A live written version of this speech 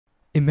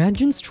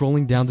Imagine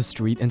strolling down the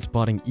street and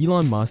spotting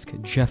Elon Musk,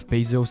 Jeff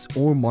Bezos,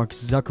 or Mark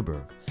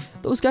Zuckerberg.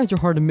 Those guys are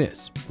hard to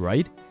miss,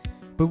 right?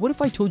 But what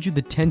if I told you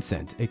that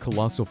Tencent, a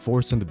colossal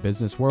force in the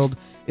business world,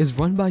 is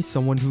run by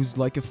someone who's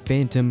like a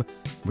phantom,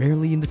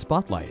 rarely in the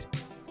spotlight?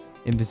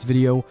 In this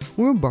video,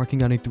 we're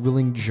embarking on a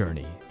thrilling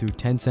journey through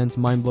Tencent's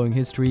mind-blowing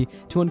history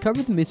to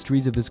uncover the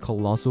mysteries of this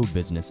colossal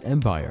business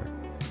empire.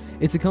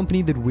 It's a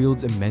company that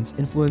wields immense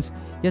influence,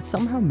 yet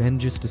somehow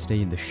manages to stay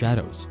in the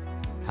shadows.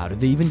 How did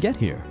they even get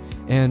here?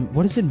 And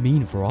what does it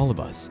mean for all of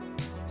us?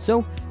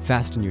 So,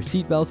 fasten your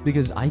seatbelts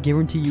because I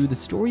guarantee you the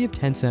story of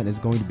Tencent is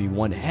going to be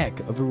one heck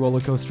of a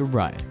roller coaster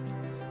ride.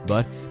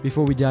 But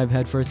before we dive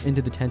headfirst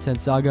into the Tencent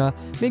saga,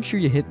 make sure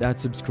you hit that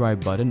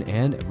subscribe button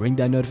and ring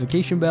that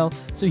notification bell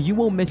so you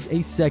won't miss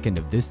a second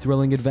of this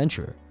thrilling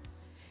adventure.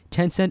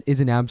 Tencent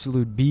is an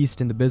absolute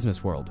beast in the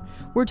business world.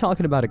 We're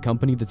talking about a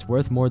company that's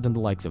worth more than the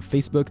likes of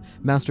Facebook,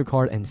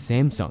 MasterCard, and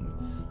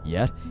Samsung.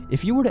 Yet,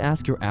 if you were to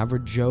ask your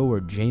average Joe or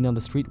Jane on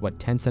the street what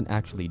Tencent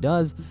actually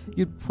does,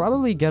 you'd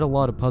probably get a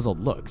lot of puzzled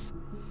looks.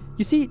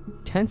 You see,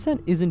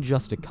 Tencent isn't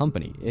just a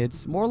company,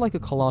 it's more like a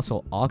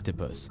colossal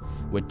octopus,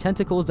 with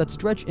tentacles that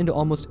stretch into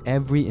almost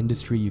every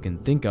industry you can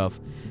think of,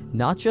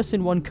 not just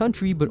in one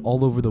country but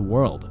all over the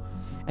world.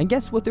 And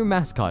guess what their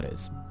mascot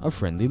is? A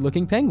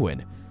friendly-looking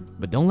penguin.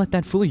 But don't let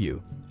that fool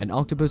you, an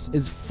octopus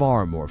is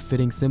far more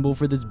fitting symbol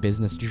for this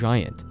business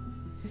giant.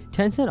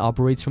 Tencent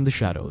operates from the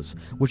shadows,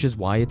 which is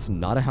why it's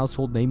not a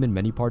household name in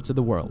many parts of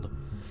the world.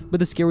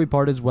 But the scary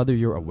part is whether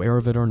you're aware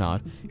of it or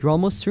not, you're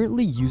almost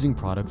certainly using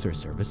products or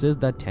services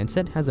that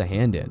Tencent has a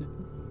hand in.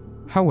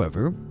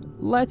 However,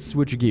 let's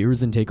switch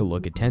gears and take a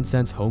look at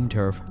Tencent's home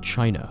turf,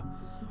 China.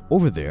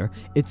 Over there,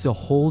 it's a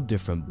whole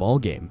different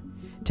ballgame.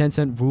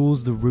 Tencent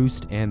rules the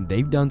roost and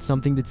they've done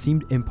something that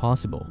seemed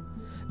impossible.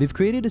 They've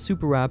created a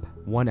super app,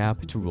 one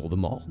app to rule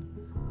them all.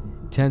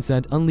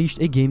 Tencent unleashed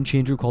a game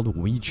changer called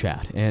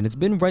WeChat, and it's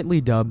been rightly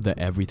dubbed the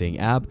everything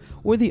app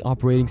or the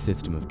operating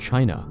system of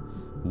China.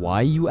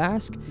 Why, you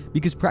ask?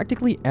 Because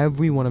practically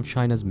every one of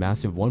China's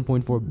massive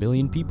 1.4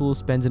 billion people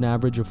spends an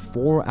average of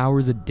 4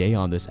 hours a day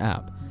on this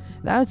app.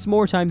 That's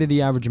more time than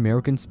the average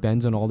American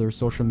spends on all their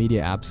social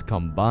media apps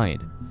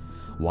combined.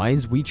 Why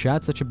is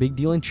WeChat such a big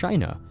deal in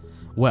China?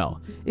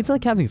 Well, it's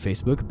like having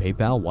Facebook,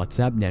 PayPal,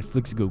 WhatsApp,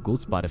 Netflix, Google,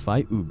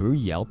 Spotify, Uber,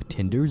 Yelp,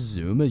 Tinder,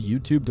 Zoom,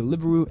 YouTube,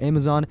 Deliveroo,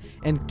 Amazon,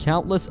 and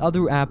countless other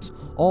apps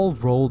all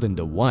rolled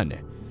into one.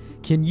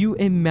 Can you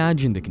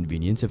imagine the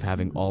convenience of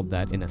having all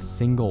that in a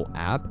single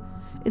app?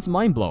 It's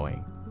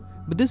mind-blowing.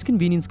 But this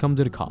convenience comes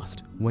at a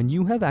cost. When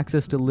you have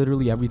access to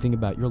literally everything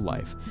about your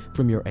life,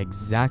 from your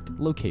exact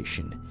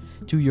location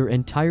to your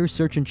entire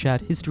search and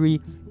chat history,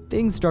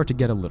 things start to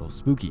get a little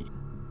spooky.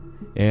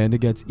 And it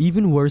gets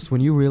even worse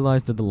when you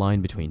realize that the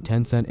line between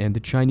Tencent and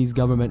the Chinese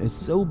government is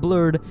so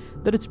blurred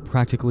that it's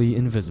practically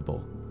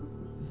invisible.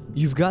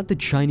 You've got the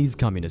Chinese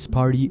Communist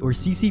Party, or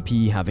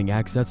CCP, having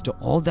access to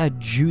all that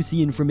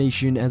juicy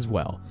information as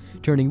well,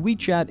 turning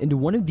WeChat into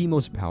one of the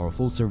most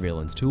powerful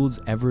surveillance tools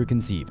ever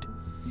conceived.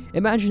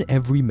 Imagine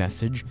every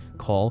message,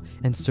 call,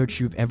 and search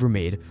you've ever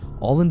made,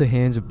 all in the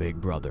hands of Big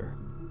Brother.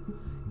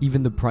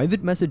 Even the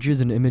private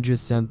messages and images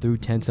sent through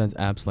Tencent's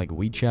apps like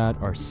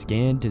WeChat are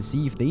scanned to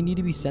see if they need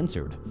to be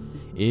censored.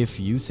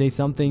 If you say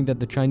something that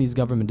the Chinese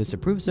government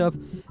disapproves of,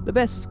 the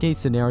best case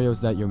scenario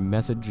is that your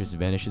message just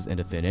vanishes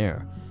into thin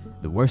air.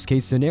 The worst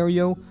case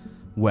scenario?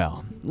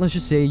 Well, let's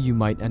just say you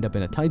might end up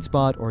in a tight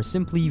spot or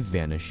simply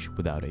vanish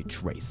without a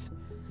trace.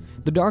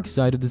 The dark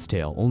side of this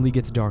tale only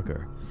gets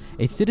darker.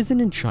 A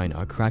citizen in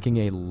China cracking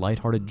a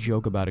lighthearted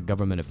joke about a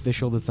government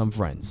official to some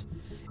friends.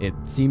 It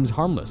seems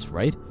harmless,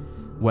 right?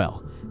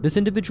 Well, this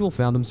individual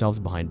found themselves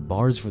behind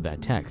bars for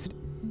that text.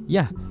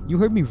 Yeah, you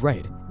heard me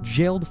right,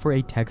 jailed for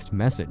a text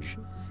message.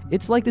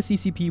 It's like the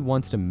CCP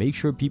wants to make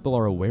sure people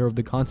are aware of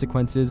the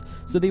consequences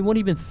so they won't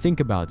even think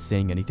about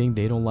saying anything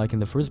they don't like in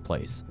the first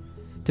place.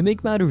 To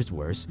make matters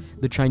worse,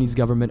 the Chinese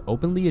government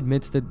openly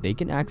admits that they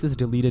can access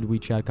deleted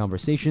WeChat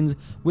conversations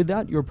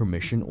without your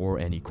permission or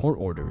any court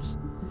orders.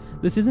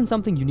 This isn't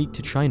something unique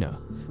to China.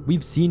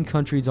 We've seen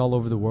countries all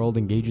over the world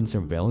engage in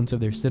surveillance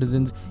of their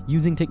citizens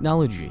using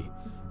technology.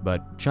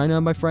 But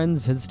China, my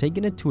friends, has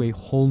taken it to a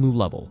whole new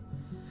level.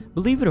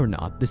 Believe it or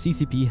not, the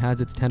CCP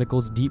has its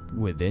tentacles deep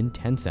within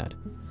Tencent.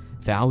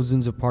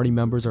 Thousands of party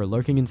members are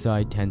lurking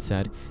inside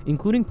Tencent,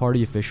 including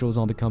party officials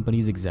on the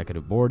company's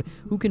executive board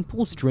who can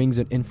pull strings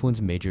and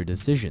influence major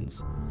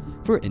decisions.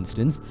 For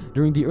instance,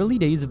 during the early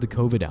days of the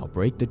COVID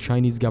outbreak, the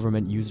Chinese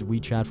government used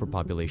WeChat for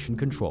population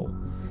control.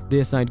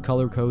 They assigned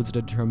color codes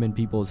to determine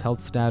people's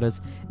health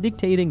status,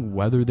 dictating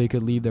whether they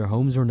could leave their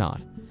homes or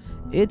not.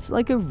 It's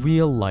like a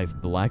real-life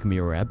Black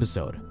Mirror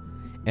episode.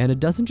 And it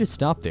doesn't just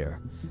stop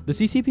there. The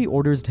CCP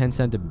orders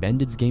Tencent to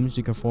bend its games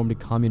to conform to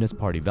Communist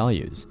Party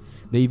values.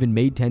 They even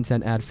made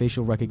Tencent add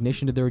facial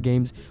recognition to their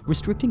games,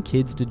 restricting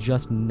kids to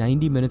just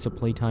 90 minutes of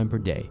playtime per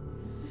day.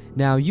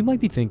 Now, you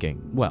might be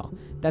thinking, well,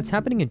 that's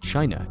happening in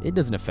China, it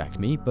doesn't affect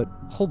me, but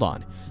hold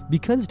on.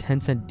 Because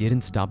Tencent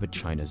didn't stop at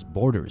China's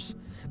borders,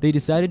 they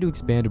decided to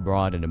expand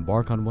abroad and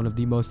embark on one of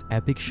the most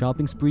epic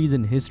shopping sprees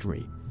in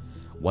history.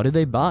 What do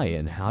they buy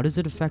and how does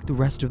it affect the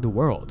rest of the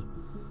world?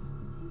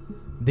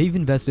 They've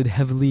invested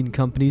heavily in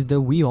companies that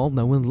we all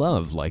know and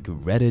love, like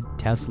Reddit,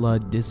 Tesla,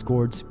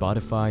 Discord,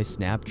 Spotify,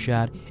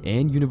 Snapchat,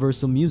 and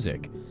Universal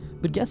Music.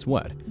 But guess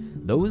what?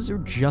 Those are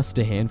just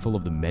a handful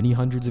of the many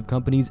hundreds of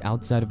companies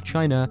outside of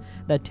China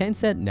that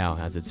Tencent now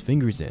has its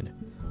fingers in.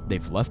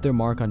 They've left their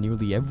mark on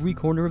nearly every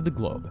corner of the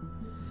globe.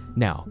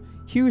 Now,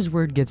 here's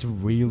where it gets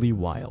really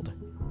wild.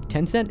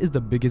 Tencent is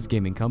the biggest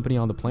gaming company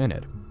on the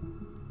planet.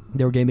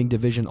 Their gaming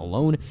division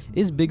alone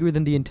is bigger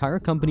than the entire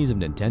companies of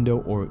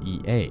Nintendo or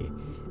EA.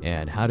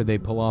 And how do they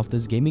pull off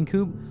this gaming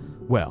coup?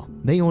 Well,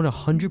 they own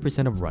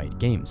 100% of Riot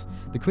Games,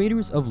 the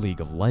creators of League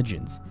of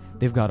Legends.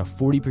 They've got a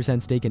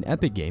 40% stake in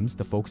Epic Games,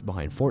 the folks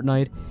behind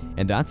Fortnite,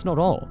 and that's not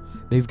all.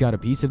 They've got a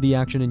piece of the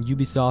action in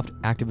Ubisoft,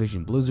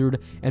 Activision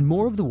Blizzard, and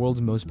more of the world's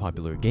most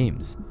popular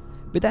games.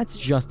 But that's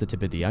just the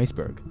tip of the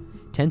iceberg.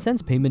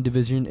 Tencent's payment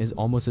division is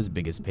almost as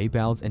big as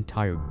PayPal's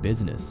entire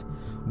business.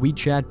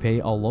 WeChat Pay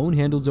alone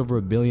handles over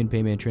 1 billion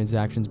payment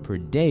transactions per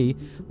day,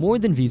 more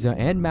than Visa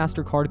and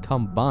MasterCard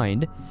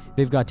combined.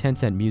 They've got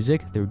Tencent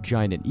Music, they're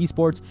giant in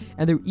esports,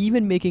 and they're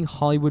even making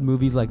Hollywood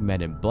movies like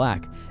Men in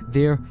Black.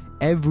 They're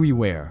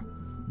everywhere.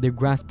 Their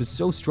grasp is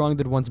so strong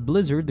that once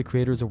Blizzard, the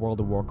creators of World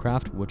of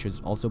Warcraft, which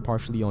is also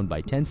partially owned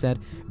by Tencent,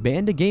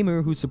 banned a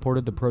gamer who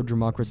supported the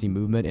pro-democracy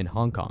movement in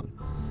Hong Kong.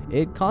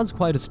 It caused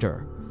quite a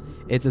stir.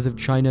 It's as if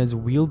China is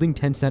wielding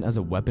Tencent as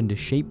a weapon to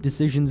shape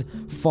decisions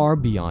far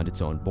beyond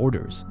its own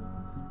borders.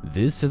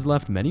 This has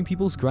left many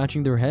people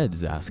scratching their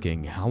heads,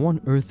 asking how on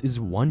earth is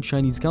one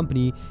Chinese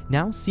company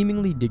now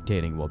seemingly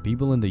dictating what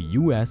people in the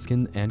US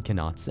can and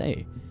cannot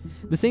say.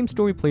 The same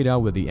story played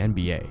out with the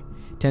NBA.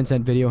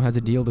 Tencent Video has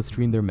a deal to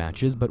stream their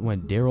matches, but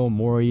when Daryl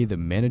Morey, the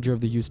manager of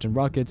the Houston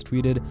Rockets,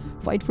 tweeted,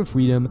 "Fight for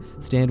freedom,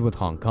 stand with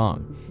Hong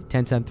Kong,"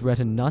 Tencent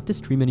threatened not to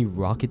stream any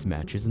Rockets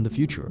matches in the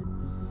future.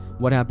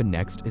 What happened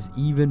next is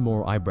even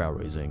more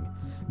eyebrow-raising.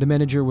 The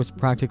manager was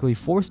practically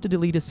forced to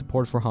delete his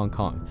support for Hong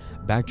Kong,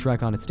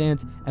 backtrack on its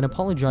stance, and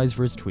apologize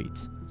for his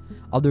tweets.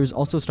 Others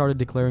also started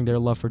declaring their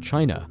love for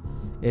China.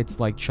 It's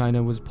like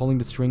China was pulling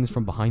the strings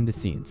from behind the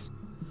scenes.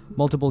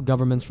 Multiple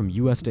governments from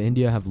US to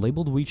India have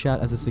labeled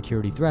WeChat as a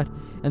security threat,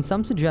 and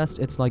some suggest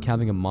it's like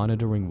having a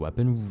monitoring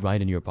weapon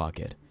right in your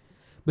pocket.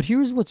 But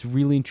here's what's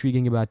really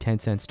intriguing about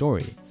Tencent's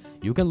story.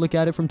 You can look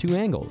at it from two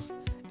angles.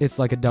 It's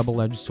like a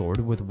double-edged sword,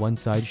 with one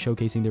side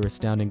showcasing their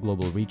astounding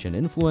global reach and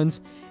influence,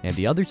 and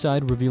the other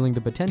side revealing the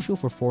potential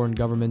for foreign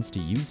governments to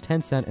use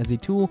Tencent as a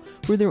tool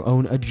for their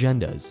own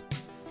agendas.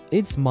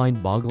 It's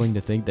mind-boggling to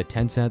think that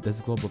Tencent,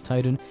 this global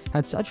titan,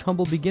 had such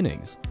humble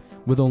beginnings.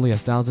 With only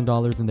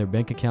 $1,000 in their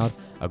bank account,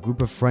 a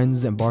group of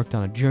friends embarked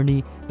on a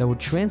journey that would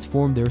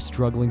transform their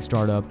struggling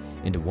startup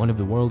into one of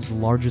the world's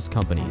largest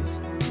companies.